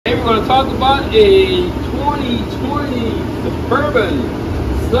we're going to talk about a 2020 Suburban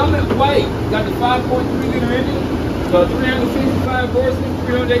Summit White. Got the 5.3 liter engine, the 365 horsepower,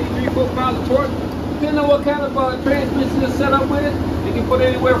 383 foot-pounds of torque. Depending on what kind of transmission is set up with it, you can put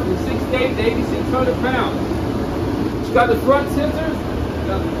anywhere from 68 to 8,600 pounds. It's got the front sensors,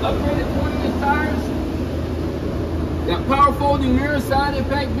 got upgraded 20-inch tires, got power folding mirrors, side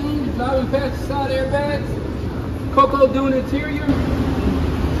impact beams, driving passenger side airbags, Cocoa Dune interior,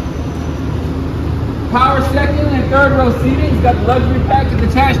 power second and third row seating. It's got the luxury package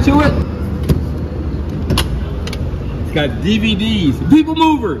attached to it. It's got DVDs, people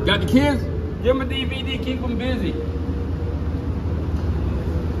mover. Got the kids, give them a DVD, keep them busy.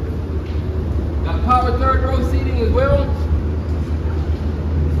 Got power third row seating as well.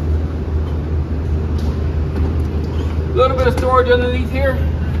 A little bit of storage underneath here.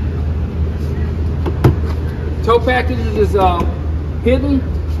 Tow package is hidden.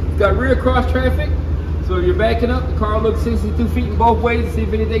 It's got rear cross traffic. So if you're backing up, the car looks 62 feet in both ways to see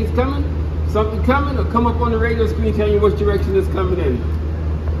if anything's coming. Something coming, will come up on the radio screen telling you which direction it's coming in.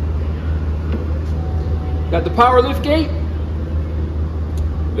 Got the power lift gate.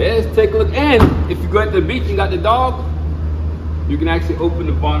 Let's take a look. And if you go at the beach and got the dog, you can actually open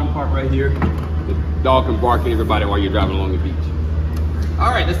the bottom part right here. The dog can bark at everybody while you're driving along the beach.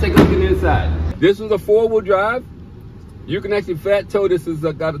 All right, let's take a look at the inside. This was a 4-wheel drive. You can actually flat tow. This has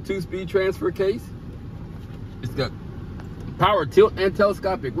got a 2-speed transfer case. It's got power tilt and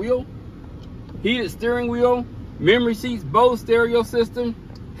telescopic wheel, heated steering wheel, memory seats, Bose stereo system,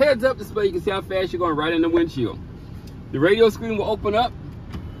 heads up display. You can see how fast you're going right in the windshield. The radio screen will open up.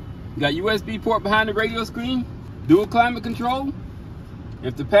 You got USB port behind the radio screen, dual climate control.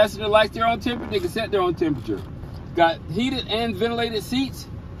 If the passenger likes their own temperature, they can set their own temperature. Got heated and ventilated seats,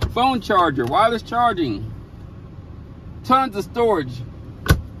 phone charger, wireless charging, tons of storage,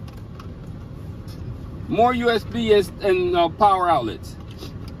 more USB and power outlets.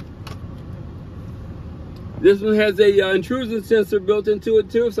 This one has a intrusion sensor built into it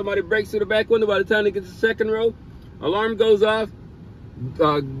too. If somebody breaks through the back window, by the time they get to the second row, alarm goes off,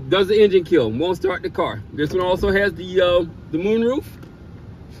 does the engine kill, won't start the car. This one also has the moon roof.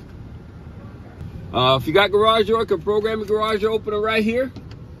 If you got garage door, you can program the garage door opener right here.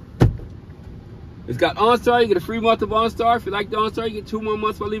 It's got OnStar. You get a free month of OnStar. If you like the OnStar, you get 2 more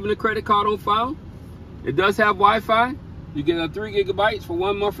months by leaving a credit card on file. It does have Wi-Fi. You get 3 gigabytes for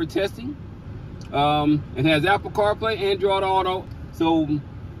 1 month for testing. It has Apple CarPlay, Android Auto. So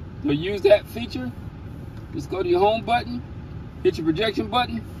to use that feature, just go to your home button, hit your projection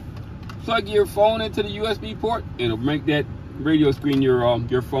button, plug your phone into the USB port, and it'll make that radio screen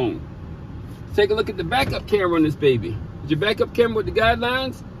your phone. Take a look at the backup camera on this baby. Your backup camera with the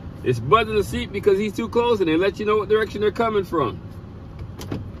guidelines. It's buzzing the seat because he's too close, and they let you know what direction they're coming from.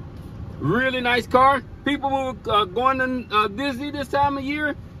 Really nice car. People who are going to Disney this time of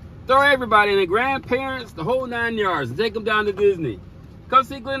year, throw everybody in, the grandparents, the whole 9 yards, and take them down to Disney. Come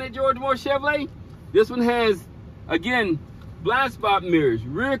see Glenn at George Moore Chevrolet. This one has, again, blind spot mirrors,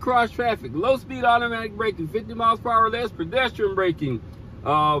 rear cross traffic, low speed automatic braking, 50 miles per hour or less, pedestrian braking.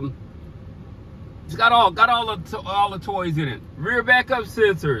 It's got all the toys in it. Rear backup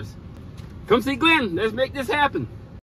sensors. Come see Glenn. Let's make this happen.